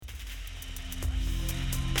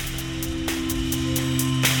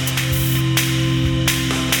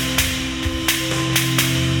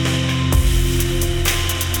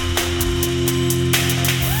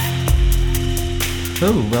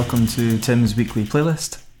Hello, welcome to Tim's Weekly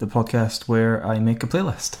Playlist, the podcast where I make a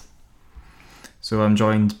playlist. So I'm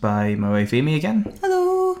joined by my wife Amy again.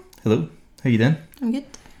 Hello. Hello, how you doing? I'm good.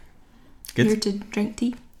 Good. Here to drink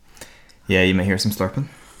tea. Yeah, you might hear some slurping.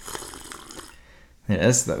 It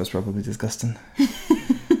is, that was probably disgusting.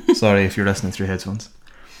 Sorry if you're listening through headphones.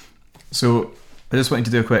 So I just wanted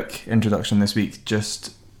to do a quick introduction this week,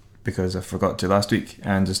 just because I forgot to last week,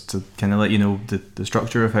 and just to kind of let you know the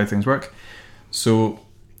structure of how things work. So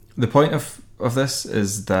the point of this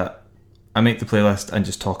is that I make the playlist and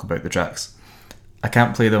just talk about the tracks. I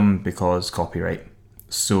can't play them because copyright.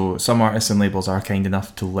 So some artists and labels are kind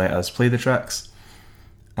enough to let us play the tracks,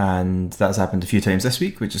 and that's happened a few times this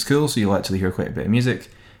week, which is cool, so you'll actually hear quite a bit of music.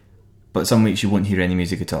 But some weeks you won't hear any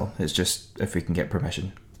music at all. It's just if we can get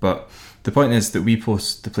permission. But the point is that we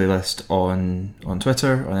post the playlist on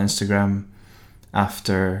Twitter, on Instagram,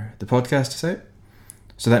 after the podcast is out.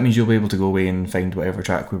 So that means you'll be able to go away and find whatever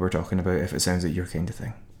track we were talking about if it sounds like your kind of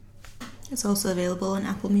thing. It's also available on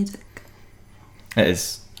Apple Music. It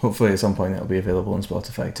is. Hopefully at some point it'll be available on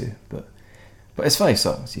Spotify too. But it's 5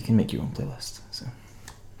 songs. You can make your own playlist. So,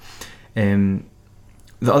 the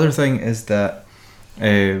other thing is that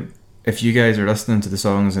if you guys are listening to the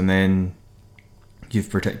songs and then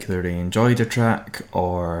you've particularly enjoyed a track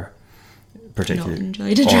or not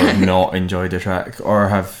enjoyed a track or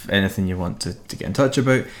have anything you want to get in touch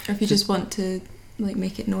about, or if you just want to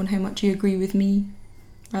make it known how much you agree with me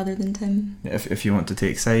rather than Tim, if you want to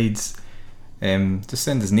take sides, just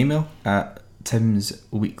send us an email at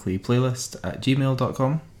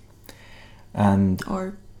timsweeklyplaylist@gmail.com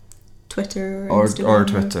or Twitter or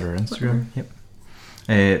Instagram. Yep.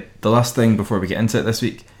 The last thing before we get into it this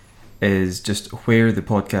week is just where the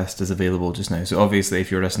podcast is available just now. So obviously if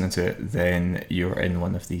you're listening to it, then you're in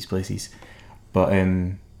one of these places. But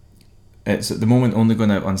it's at the moment only going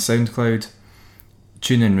out on SoundCloud,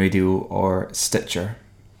 TuneIn Radio or Stitcher,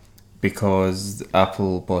 because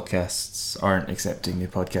Apple Podcasts aren't accepting new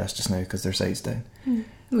podcasts just now because their site's down.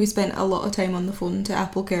 We spent a lot of time on the phone to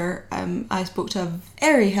Apple Care. I spoke to a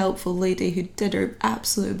very helpful lady who did her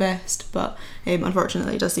absolute best, but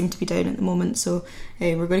unfortunately it does seem to be down at the moment, so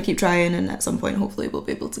we're going to keep trying, and at some point hopefully we'll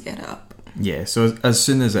be able to get it up. Yeah, so as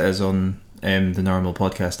soon as it is on the normal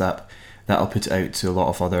podcast app, that'll put it out to a lot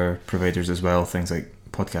of other providers as well, things like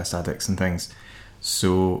Podcast Addicts and things.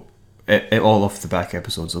 So it all off the back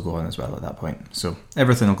episodes will go on as well at that point. So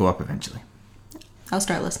everything will go up eventually. I'll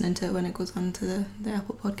start listening to it when it goes on to the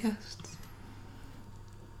Apple Podcasts.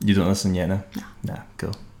 You don't listen yet, no? Nah,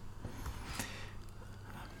 cool.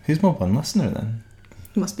 Who's my one listener then?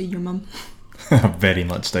 It must be your mum. I very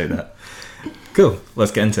much doubt that. Cool,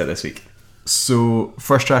 let's get into it this week. So,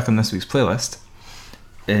 first track on this week's playlist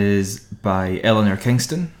is by Eleanor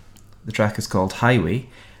Kingston. The track is called Highway,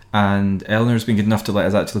 and Eleanor's been good enough to let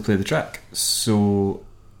us actually play the track. So,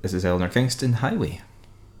 this is Eleanor Kingston, Highway.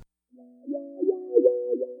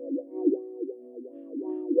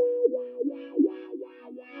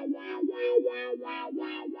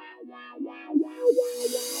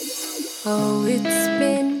 Oh, it's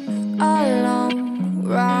been a long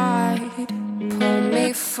ride. Pull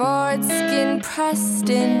me forward, skin pressed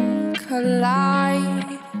in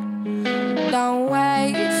collide. Don't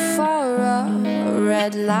wait for a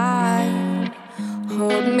red light.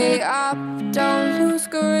 Hold me up, don't lose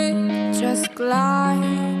grip, just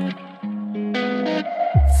glide.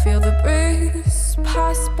 Feel the breeze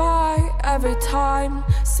pass by every time.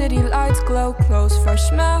 City lights glow, close, fresh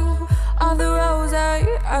smell of the rose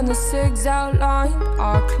and the cigs outlined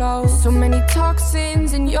are closed. So many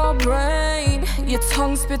toxins in your brain. Your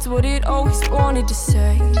tongue spits what it always wanted to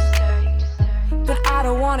say, but I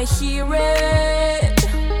don't wanna hear it.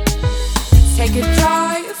 Take a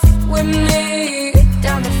drive with me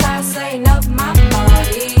down the fast lane of my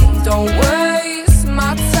body. Don't waste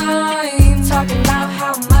my time talking about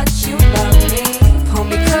how much you love me. Pull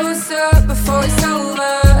me closer before it's over.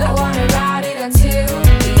 I wanna ride it until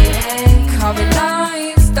cover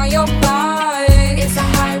lines down your body. It's a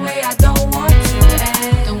highway I don't want to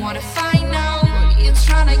end. Don't wanna find out what you're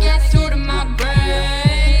trying to get through to my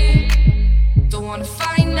brain. Don't wanna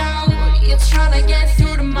find out what you're trying to get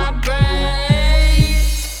through to my brain.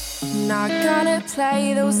 Not gonna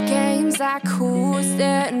play those games like who's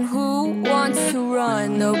there and who wants to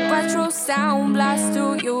run. The retro sound blast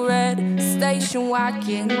through your red station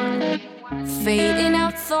wagon. Fading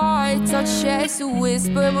out thoughts, our chest a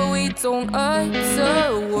whisper, but we don't utter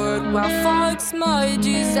a word while fog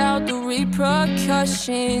smudges out the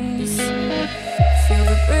repercussions. Feel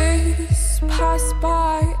the breeze pass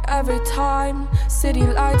by every time. City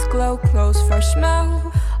lights glow, close, fresh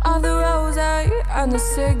smell of the rose and the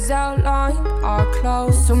cigs outlined are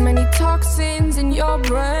closed. So many toxins in your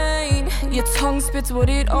brain. Your tongue spits what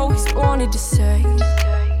it always wanted to say,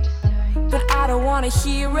 but I don't wanna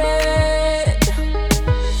hear it.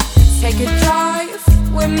 Take a drive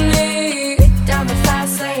with me down the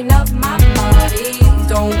fast lane of my body.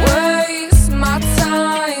 Don't waste my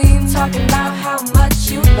time talking about how much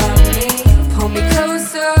you love me. Pull me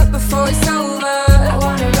closer before it's over. I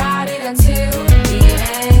wanna ride it until the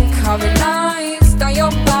end. Carving lines down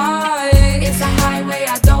your body. It's a highway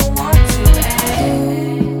I don't want to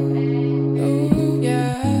end. Ooh,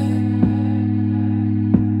 yeah.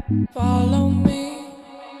 Follow me.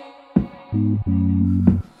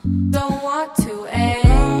 Don't want to end.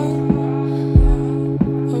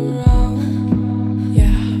 Around,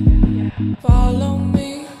 yeah. Follow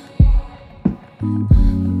me.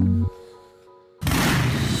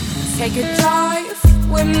 Take a drive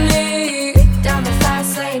with me down the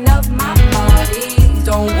fast lane of my body.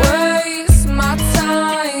 Don't waste my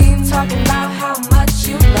time talking about how much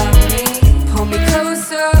you love me. Pull me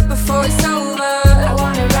closer before it's over. I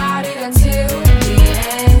wanna ride it until the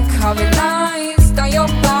end. Carving lines down your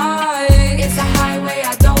body. It's a highway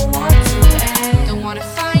I don't want to end. Don't wanna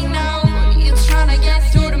find out what you're trying to get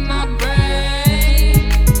through to my brain.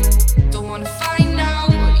 Don't wanna find out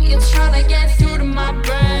what you're trying to get through to my brain.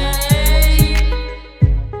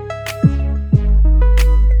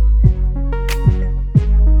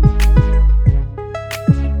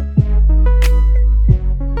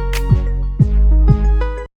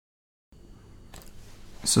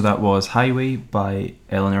 So that was Highway by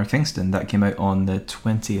Eleanor Kingston. That came out on the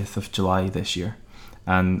 20th of July this year.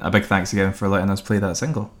 And a big thanks again for letting us play that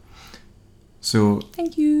single. So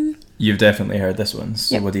Thank you. you've definitely heard this one.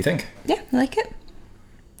 So Yep. what do you think? Yeah, I like it.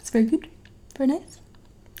 It's very good. Very nice.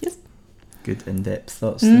 Yes. Good in-depth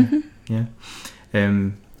thoughts there. Yeah.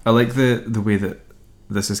 I like the way that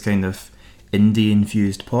this is kind of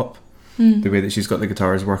indie-infused pop. The way that she's got the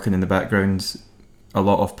guitars working in the background. A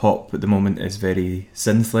lot of pop at the moment is very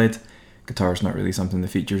synth-led. Guitar's not really something that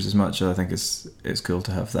features as much. I think it's cool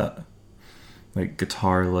to have that like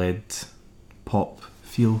guitar-led pop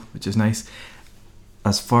feel, which is nice.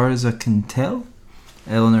 As far as I can tell,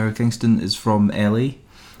 Eleanor Kingston is from LA.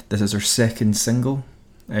 This is her second single,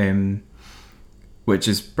 which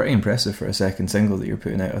is pretty impressive for a second single that you're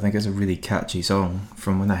putting out. I think it's a really catchy song.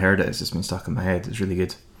 From when I heard it, it's just been stuck in my head. It's really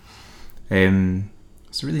good.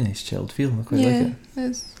 It's a really nice chilled feel. I quite like it.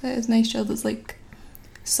 It is nice chilled. It's like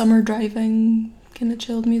summer driving kind of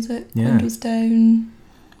chilled music. Yeah. Windows down.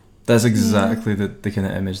 That's exactly the kind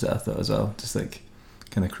of image that I thought as well. Just like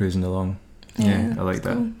kind of cruising along. Yeah, I like it's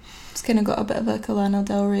that. cool. It's kind of got a bit of like a Lana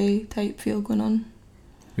Del Rey type feel going on.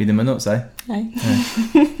 Reading my notes, eh? Aye.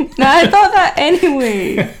 No, I thought that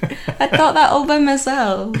anyway. I thought that all by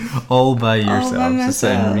myself. All by yourself. by Just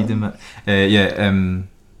sitting and myself. reading it.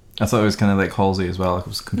 I thought it was kind of like Halsey as well. I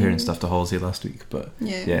was comparing stuff to Halsey last week, but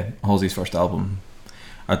Yeah. Halsey's first album.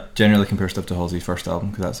 I generally compare stuff to Halsey's first album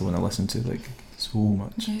because that's the one I listen to like so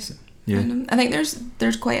much. Yeah. So, yeah. I think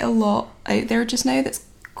there's quite a lot out there just now that's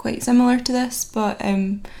quite similar to this, but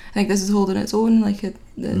I think this is holding its own. Like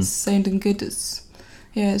it's sounding good. It's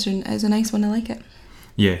a nice one. I like it.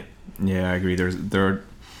 Yeah, I agree.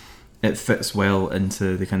 It fits well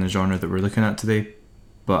into the kind of genre that we're looking at today,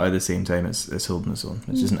 but at the same time, it's holding its own,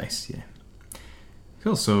 which is nice. Yeah,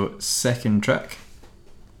 cool. So second track.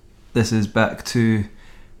 This is back to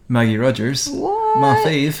Maggie Rogers, What? my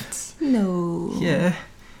fave. No. Yeah.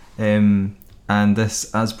 And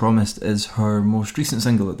this, as promised, is her most recent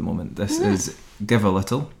single at the moment. This is Give a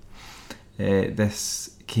Little.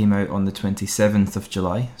 This came out on the 27th of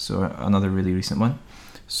July, so another really recent one.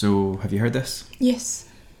 So, have you heard this? Yes.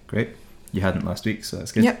 Great. You hadn't last week, so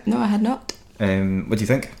that's good. Yep. No, I had not. What do you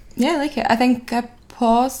think? Yeah, I like it. I think I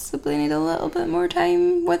possibly need a little bit more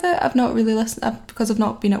time with it. I've not really listened because I've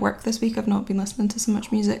not been at work this week. I've not been listening to so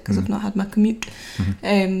much music because I've not had my commute.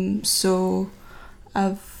 So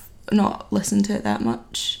I've not listened to it that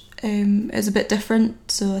much. It's a bit different,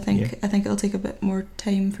 so I think it'll take a bit more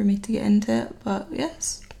time for me to get into it. But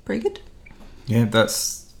yes, pretty good. Yeah,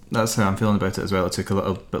 that's how I'm feeling about it as well. It took a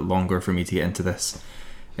little bit longer for me to get into this.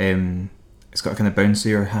 It's got a kind of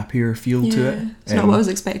bouncier, happier feel to it. It's not what I was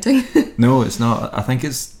expecting. No, it's not. I think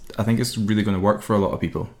it's really going to work for a lot of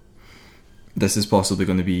people. This is possibly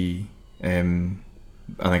going to be. I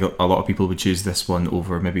think a lot of people would choose this one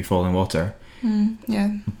over maybe Falling Water.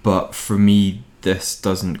 Yeah. But for me, this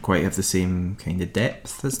doesn't quite have the same kind of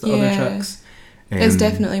depth as the other tracks. It's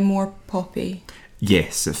definitely more poppy.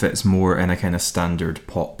 Yes, it fits more in a kind of standard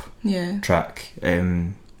pop Yeah. track. I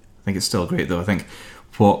think it's still great though. I think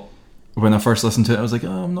what when I first listened to it, I was like,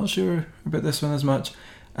 oh, I'm not sure about this one as much.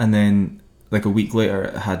 And then, like, a week later,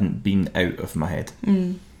 it hadn't been out of my head.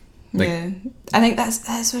 Like, yeah, I think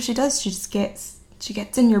that's what she does. She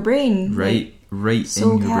gets in your brain, right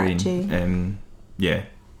so in your catchy. brain. Yeah.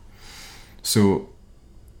 So,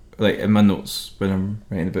 like, in my notes when I'm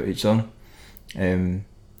writing about each song,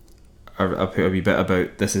 I put a wee bit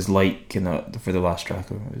about this is like, for the last track.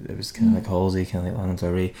 It was kind of like Halsey, kind of like Lana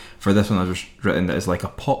Del Rey. For this one, I was written that it's like a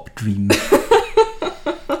pop dream.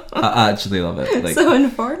 I actually love it. Like, so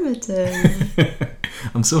informative.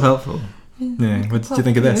 I'm so helpful. Yeah. What did you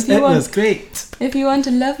think of this? It was great. If you want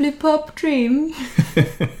a lovely pop dream,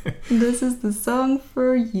 this is the song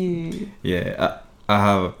for you. Yeah, I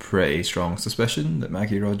have a pretty strong suspicion that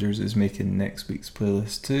Maggie Rogers is making next week's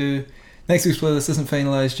playlist too. Next week's playlist isn't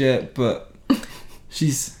finalised yet, but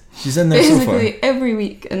she's in there so far. Basically every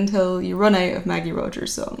week until you run out of Maggie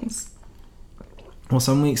Rogers songs. Well,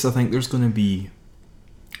 some weeks I think there's going to be...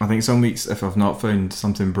 I think some weeks, if I've not found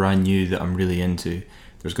something brand new that I'm really into,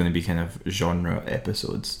 there's going to be kind of genre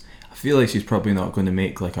episodes. I feel like she's probably not going to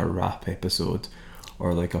make like a rap episode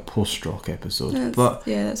or like a post-rock episode.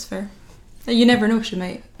 That's fair. You never know, she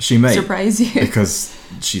might surprise you. Because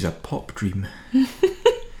she's a pop dream.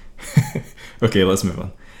 Okay, let's move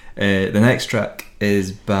on. The next track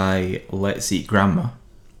is by Let's Eat Grandma,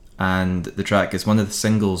 and the track is one of the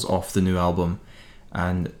singles off the new album,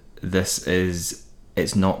 and this is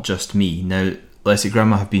It's Not Just Me. Now, Let's Eat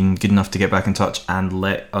Grandma have been good enough to get back in touch and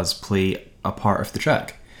let us play a part of the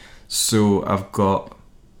track. So I've got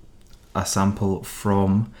a sample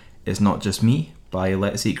from It's Not Just Me by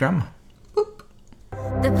Let's Eat Grandma.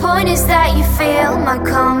 The point is that you feel my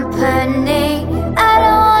company. I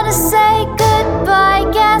don't wanna say goodbye,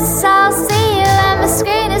 guess I'll see you, and my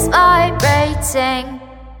screen is vibrating.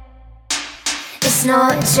 It's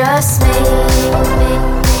not just me,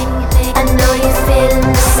 I know you're feeling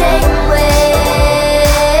the same way,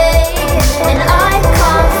 and I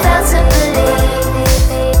can't fail to believe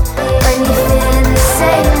when you're feeling the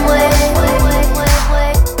same way.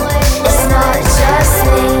 It's not just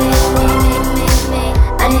me,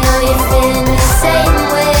 I know you're feeling the same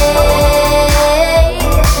way,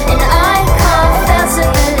 and I can't fail to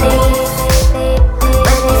believe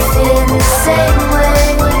when you're feeling the same way.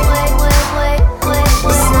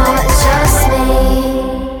 It's not just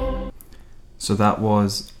me. So that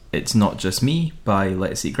was It's Not Just Me by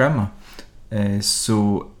Let's Eat Grandma.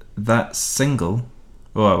 So that single...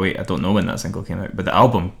 Oh wait, I don't know when that single came out, but the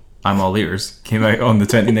album, I'm All Ears, came out on the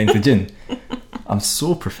 29th of June. I'm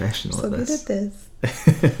so professional at this. Good at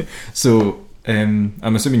this. So,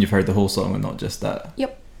 I'm assuming you've heard the whole song and not just that.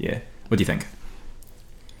 Yep. Yeah. What do you think?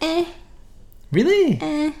 Eh. Really?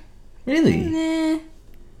 Eh. Really? Eh.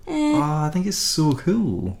 Oh, I think it's so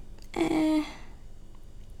cool.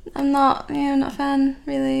 I'm not a fan,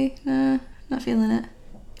 really. No, not feeling it.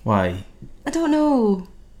 Why? I don't know.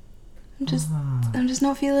 I'm just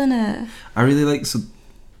not feeling it. I really like... So,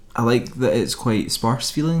 I like that it's quite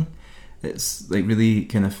sparse feeling. It's like really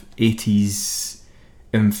kind of 80s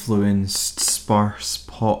influenced sparse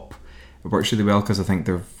pop. It works really well because I think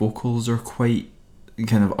their vocals are quite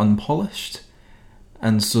kind of unpolished,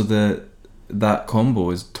 and so that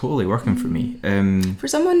combo is totally working for me. For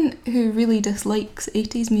someone who really dislikes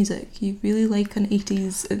 80s music, you really like an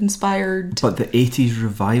 80s inspired... But the 80s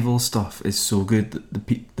revival stuff is so good.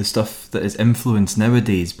 The stuff that is influenced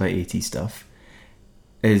nowadays by 80s stuff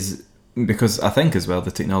is... Because I think as well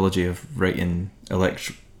the technology of writing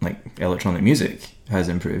electronic music has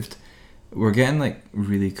improved. We're getting like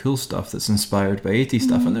really cool stuff that's inspired by 80s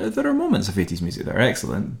stuff, and there are moments of 80s music that are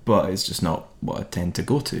excellent, but it's just not what I tend to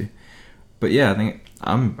go to. But yeah, I think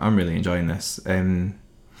I'm really enjoying this. I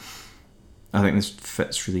think this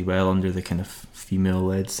fits really well under the kind of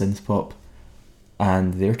female-led synth pop,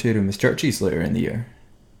 and they're touring with Chvrches later in the year,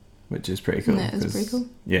 which is pretty cool. That is pretty cool.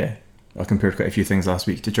 Yeah. I compared quite a few things last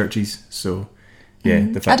week to Chvrches, so yeah.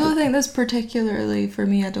 The fact I don't think this particularly, for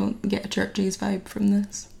me, I don't get a Chvrches vibe from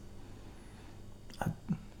this.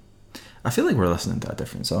 I feel like we're listening to a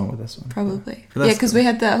different song with this one. Probably. Yeah, because we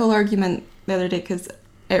had that whole argument the other day, because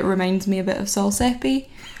it reminds me a bit of Sol Seppi,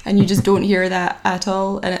 and you just don't hear that at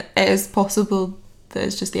all, and it is possible that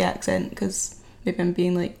it's just the accent, because maybe I'm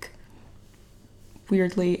being like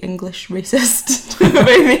weirdly English racist about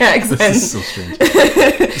the accent. This is so strange.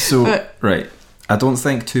 So, right, I don't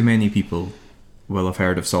think too many people will have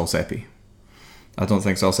heard of Sol Seppi. I don't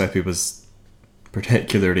think Sol Seppi was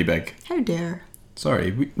particularly big. How dare.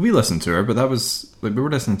 Sorry, we listened to her, but that was... we were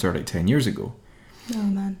listening to her like 10 years ago. Oh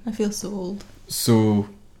man, I feel so old. So,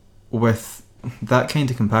 with that kind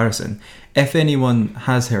of comparison, if anyone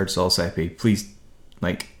has heard Sol Seppi, please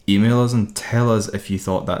like email us and tell us if you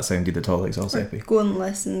thought that sounded at all like Sol Seppi. Go and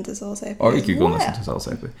listen to Sol Seppi. Or you could go and listen to Sol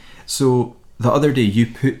Seppi. So the other day you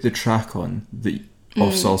put the track on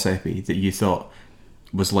of Sol Seppi that you thought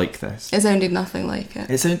was like this. It sounded nothing like it.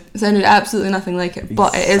 It sounded absolutely nothing like it,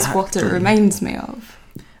 but it is what it reminds me of.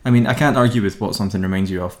 I mean, I can't argue with what something reminds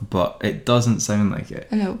you of, but it doesn't sound like it.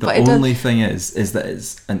 I know, the only thing is that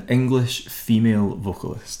it's an English female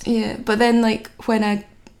vocalist. Yeah, but then like when I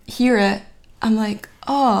hear it, I'm like,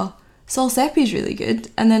 oh, Sol Seppi's really good,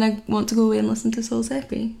 and then I want to go away and listen to Sol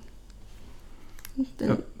Seppi.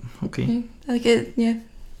 Okay. Like it, yeah.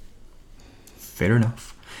 Fair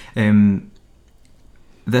enough.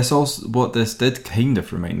 What this did kind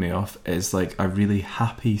of remind me of is like a really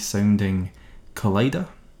happy sounding Collider.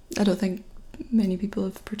 I don't think many people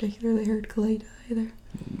have particularly heard Collider either.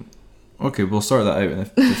 Okay, we'll sort that out in a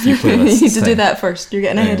few playlists. You need to do that first. You're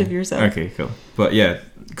getting ahead of yourself. Okay, cool. But yeah,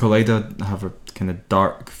 Collider have a kind of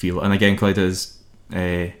dark feel, and again, Collider is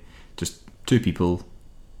just two people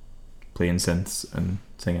playing synths and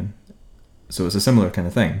singing, so it's a similar kind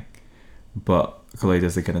of thing. But Collider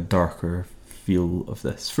is the kind of darker feel of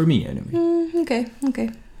this for me, anyway.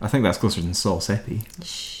 Okay. I think that's closer than Sol Seppi.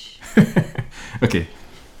 Shh. Okay,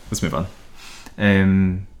 let's move on.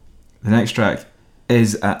 The next track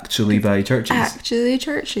is actually by Chvrches. Actually,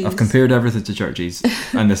 Chvrches. I've compared everything to Chvrches,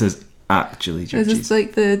 and this is actually Chvrches. This is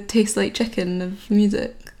like the taste like chicken of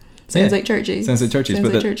music. Sounds like Chvrches. Sounds like Chvrches,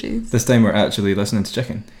 but Chvrches. This time we're actually listening to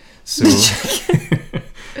chicken. So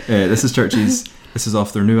this is Chvrches. This is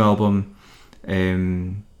off their new album.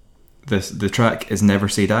 The track is Never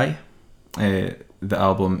Say Die. The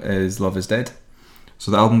album is Love Is Dead. So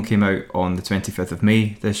the album came out on the 25th of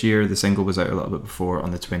May this year. The single was out a little bit before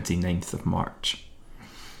on the 29th of March.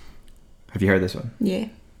 Have you heard this one? Yeah.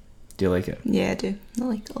 Do you like it? Yeah, I do. I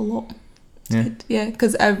like it a lot. It's Yeah? good. Yeah,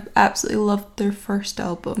 because I absolutely loved their first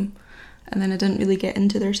album, and then I didn't really get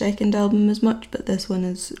into their second album as much, but this one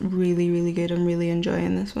is really, really good. I'm really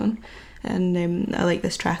enjoying this one, and I like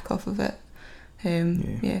this track off of it.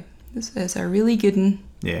 Yeah, this is a really good one.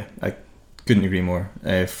 Yeah, I couldn't agree more.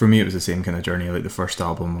 For me, it was the same kind of journey. Like the first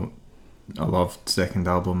album, I loved. Second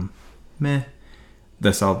album, meh.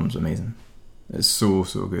 This album's amazing. It's so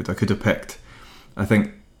good. I could have picked, I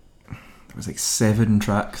think there was like 7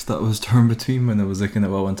 tracks that I was torn between when I was looking at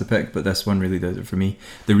what I want to pick, but this one really does it for me.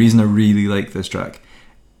 The reason I really like this track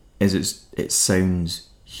is it sounds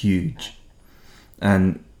huge,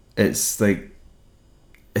 and it's like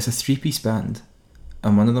it's a 3-piece band,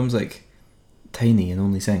 and one of them's like tiny and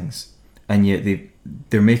only sings, and yet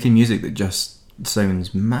they're making music that just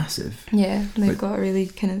sounds massive. Yeah, they've got a really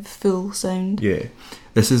kind of full sound. Yeah,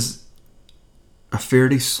 this is a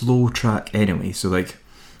fairly slow track anyway, so like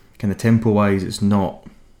kind of tempo wise it's not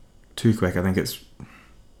too quick. I think it's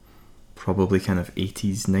probably kind of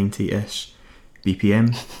 80s 90ish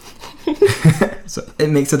BPM. So it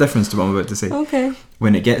makes a difference to what I'm about to say. Okay.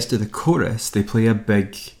 When it gets to the chorus, they play a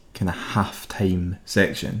big kind of half-time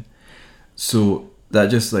section, so that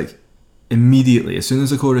just like immediately, as soon as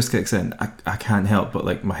the chorus kicks in, I can't help but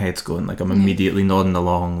like my head's going, like I'm immediately nodding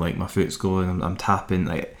along, like my foot's going, I'm tapping,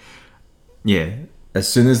 like yeah, as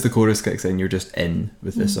soon as the chorus kicks in, you're just in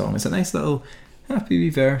with this song. It's a nice little happy wee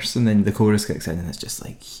verse, and then the chorus kicks in and it's just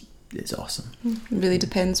like, it's awesome. It really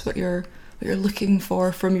depends what you're looking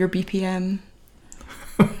for from your BPM.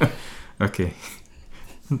 Okay.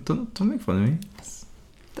 Don't make fun of me.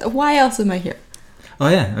 Why else am I here? Oh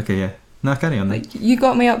yeah, okay, yeah. No, carry on then. Like, you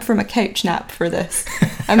got me up from a couch nap for this.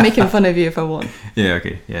 I'm making fun of you if I want. Yeah,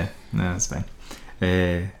 okay, yeah. No, that's fine.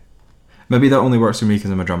 Maybe that only works for me because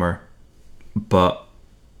I'm a drummer, but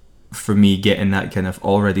for me, getting that kind of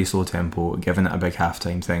already slow tempo, giving it a big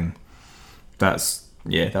halftime thing, that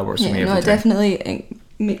works for me every time. It definitely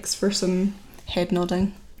makes for some head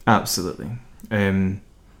nodding. Absolutely.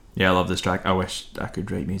 Yeah, I love this track. I wish I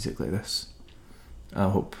could write music like this. I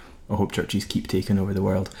hope Chvrches keep taking over the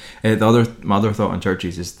world. My other thought on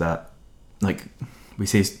Chvrches is that, like we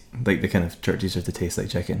say, like the kind of Chvrches are to taste like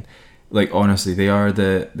chicken. Like honestly, they are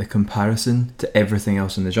the comparison to everything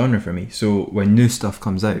else in the genre for me. So when new stuff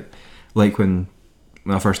comes out, like when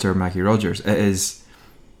I first heard Maggie Rogers, it is,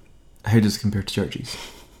 how does it compare to Chvrches?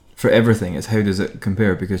 For everything, it's how does it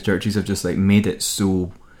compare? Because Chvrches have just like made it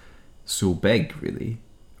so big, really,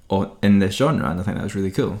 in this genre, and I think that's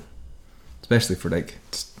really cool, especially for like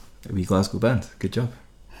a wee Glasgow band. Good job.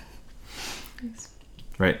 Thanks.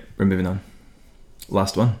 Right, we're moving on.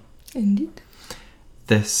 Last one. Indeed.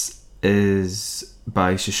 This is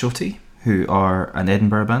by Shishoti, who are an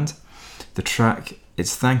Edinburgh band. The track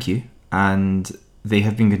is Thank You, and they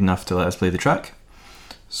have been good enough to let us play the track.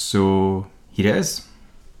 So here it is.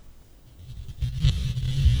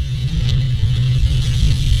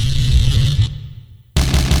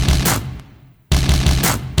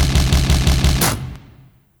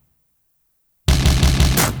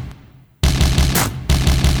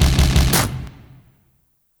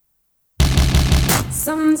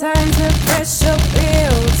 Sometimes the pressure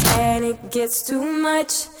builds and it gets too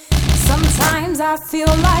much. Sometimes I feel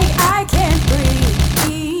like I can't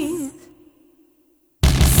breathe.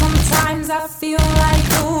 Sometimes I feel like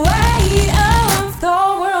the weight of the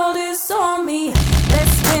world is on me.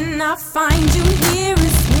 That's when I find you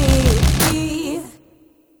nearest me.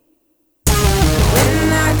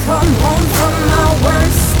 When I come home from my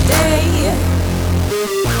worst day,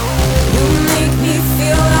 you make me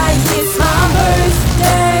feel like it's my birthday.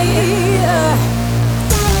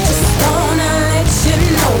 Just wanna let you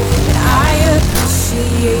know that I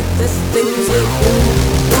appreciate the things you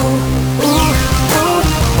do.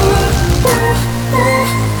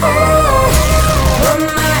 Put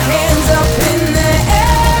my hands up in the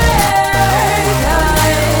air, 'cause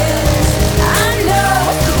I know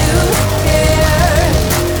you care.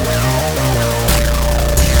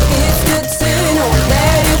 It's good to know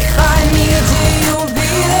that if I need you, you'll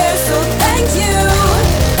be there. So thank you,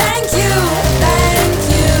 thank you, thank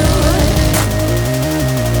you.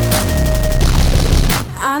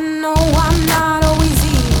 I know I'm not always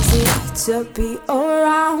easy to be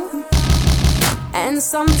around, and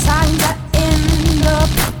sometimes I end up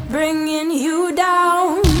bringing you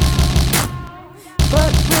down.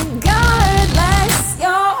 But regardless,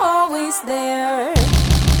 you're always there.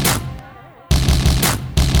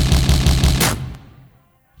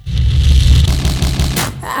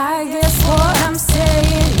 I guess what I'm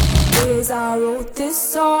saying is I wrote this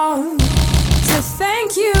song to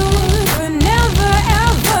thank you for never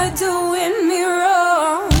ever doing me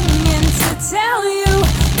wrong, and to tell you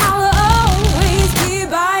I'll always be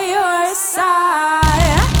by your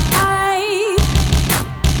side.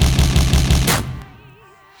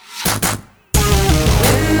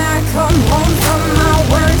 When I come home from my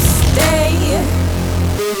worst day,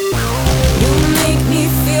 you make me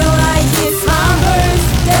feel like it's my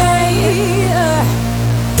birthday.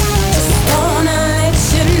 Just wanna let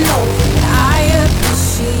you know that I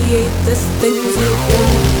appreciate the things you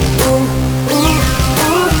do.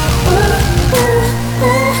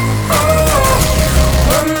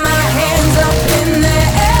 Put my hands up in the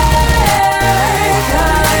air,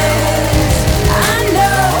 'cause I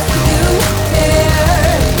know you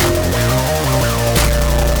care.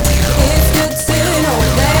 It's good to know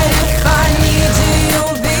that if I need you,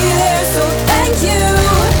 you'll be there. So thank you,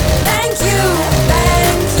 thank you,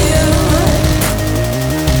 thank you.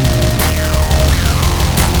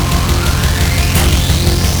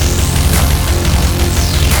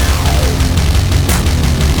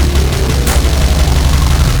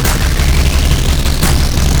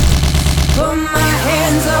 Put my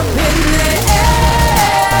hands up in the air,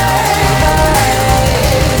 'cause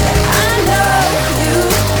I know you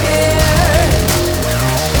care.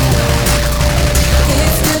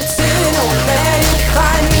 It's good to know that if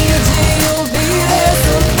I need you, you'll be there.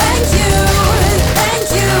 So thank you, thank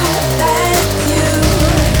you, thank you.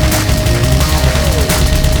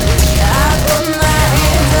 I put my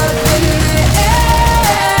hands up in the air,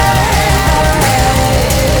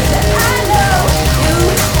 'cause I know you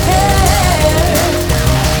care.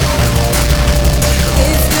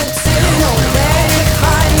 It's good to know that if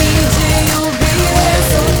I need you, you'll be there.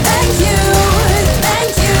 So thank you,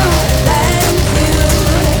 thank you, thank you.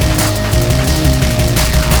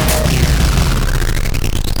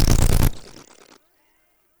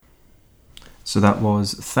 So that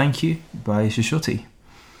was Thank You by Shoshoti.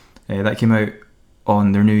 That came out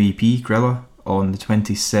on their new EP, Grilla, on the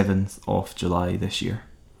 27th of July this year.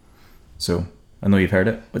 So, I know you've heard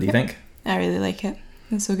it. What do you think? I really like it.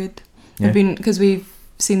 It's so good. Yeah. I've been, because we've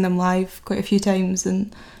seen them live quite a few times,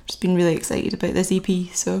 and just been really excited about this EP.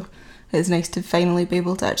 So it's nice to finally be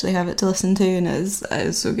able to actually have it to listen to, and it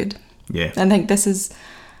is so good. Yeah. I think this is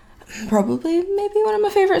probably maybe one of my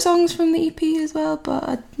favourite songs from the EP as well,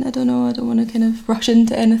 but I don't know, I don't want to kind of rush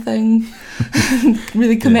into anything,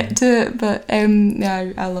 really commit to it, but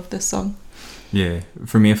yeah, I love this song. Yeah,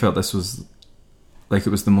 for me I felt this was like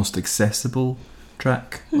it was the most accessible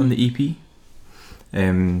track on the EP,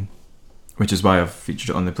 which is why I've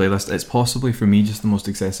featured it on the playlist. It's possibly for me just the most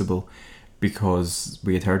accessible because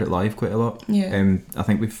we had heard it live quite a lot. Yeah. I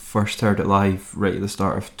think we first heard it live right at the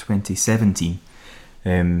start of 2017,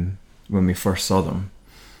 when we first saw them,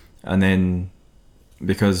 and then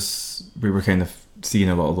because we were kind of seeing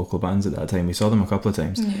a lot of local bands at that time, we saw them a couple of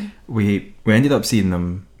times. Yeah. We ended up seeing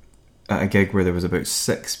them at a gig where there was about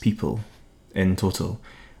 6 people in total,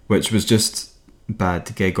 which was just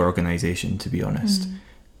bad gig organisation, to be honest,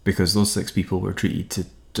 because those 6 people were treated to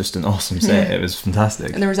just an awesome set. Yeah. It was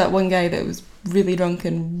fantastic. And there was that one guy that was really drunk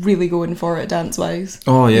and really going for it dance wise.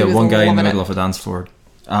 Oh yeah, one guy in the loving middle it. of a dance floor,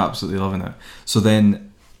 absolutely loving it. So then,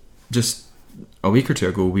 just a week or two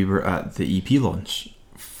ago, we were at the EP launch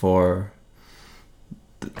for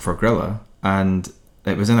Grilla, and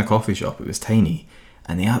it was in a coffee shop. It was tiny,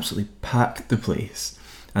 and they absolutely packed the place,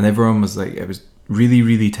 and everyone was like, it was really,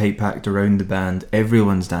 really tight packed around the band.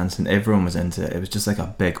 Everyone's dancing, everyone was into it. It was just like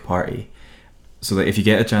a big party. So that if you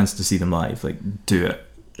get a chance to see them live, like, do it.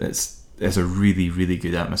 It's a really, really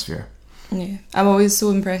good atmosphere. Yeah, I'm always so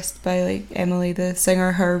impressed by like Emily, the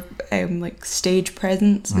singer. Her like stage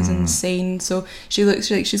presence is insane. So she looks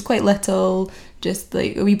like she's quite little, just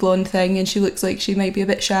like a wee blonde thing, and she looks like she might be a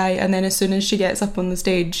bit shy. And then as soon as she gets up on the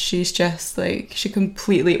stage, she's just like, she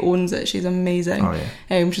completely owns it. She's amazing. Oh,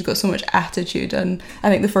 yeah. She's got so much attitude. And I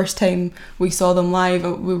think the first time we saw them live,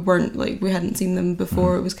 we hadn't seen them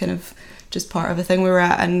before. It was kind of just part of the thing we were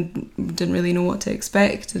at, and we didn't really know what to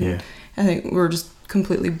expect. And Yeah. I think we were just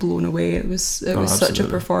completely blown away. It was such a absolutely.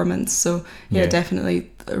 performance. So yeah, definitely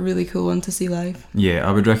a really cool one to see live. Yeah,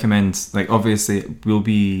 I would recommend, like, obviously we'll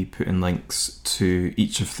be putting links to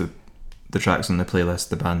each of the tracks on the playlist,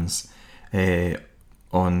 the bands,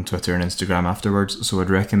 on Twitter and Instagram afterwards. So I'd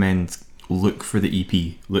recommend look for the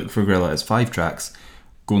EP, look for Grilla. It's 5 tracks.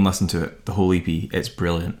 Go and listen to it, the whole EP. It's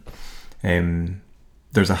brilliant.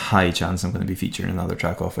 There's a high chance I'm going to be featuring another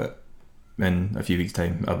track off it in a few weeks'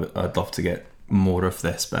 time. I'd love to get more of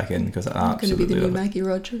this back in, because I absolutely going to be the new love it. Maggie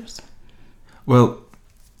Rogers. Well,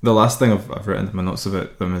 the last thing I've written in my notes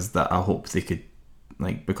about them is that I hope they could,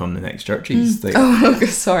 like, become the next Chvrches. Like, Oh, okay,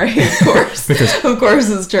 sorry. Of course, of course,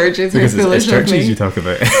 it's Chvrches. because You're it's foolish of Chvrches me. you talk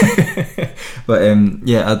about. But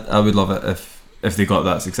yeah, I would love it if they got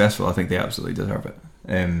that successful. I think they absolutely deserve it.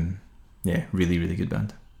 Yeah, really, really good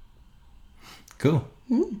band. Cool.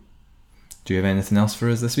 Do you have anything else for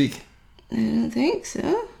us this week? I don't think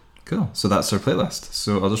so. Cool. So that's our playlist.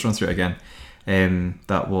 So I'll just run through it again.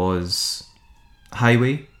 That was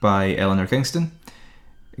Highway by Eleanor Kingston,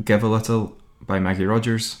 Give a Little by Maggie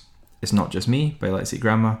Rogers, It's Not Just Me by Let's Eat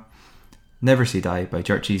Grandma, Never Say Die by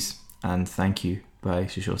Chvrches, and Thank You by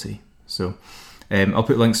Shoshoti. So I'll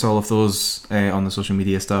put links to all of those on the social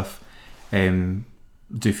media stuff. Do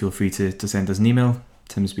feel free to send us an email,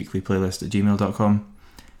 timsweeklyplaylist@gmail.com,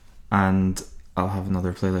 and I'll have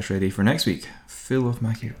another playlist ready for next week, full of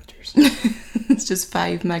Maggie Rogers. It's just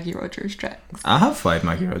 5 Maggie Rogers tracks. I have 5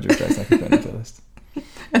 Maggie Rogers tracks I can put in the playlist.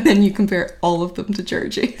 And then you compare all of them to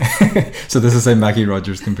Chvrches. So this is how Maggie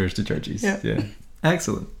Rogers compares to Chvrches. Yeah.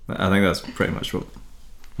 Excellent. I think that's pretty much what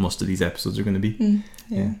most of these episodes are going to be.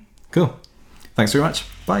 Yeah. Cool. Thanks very much.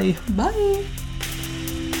 Bye. Bye.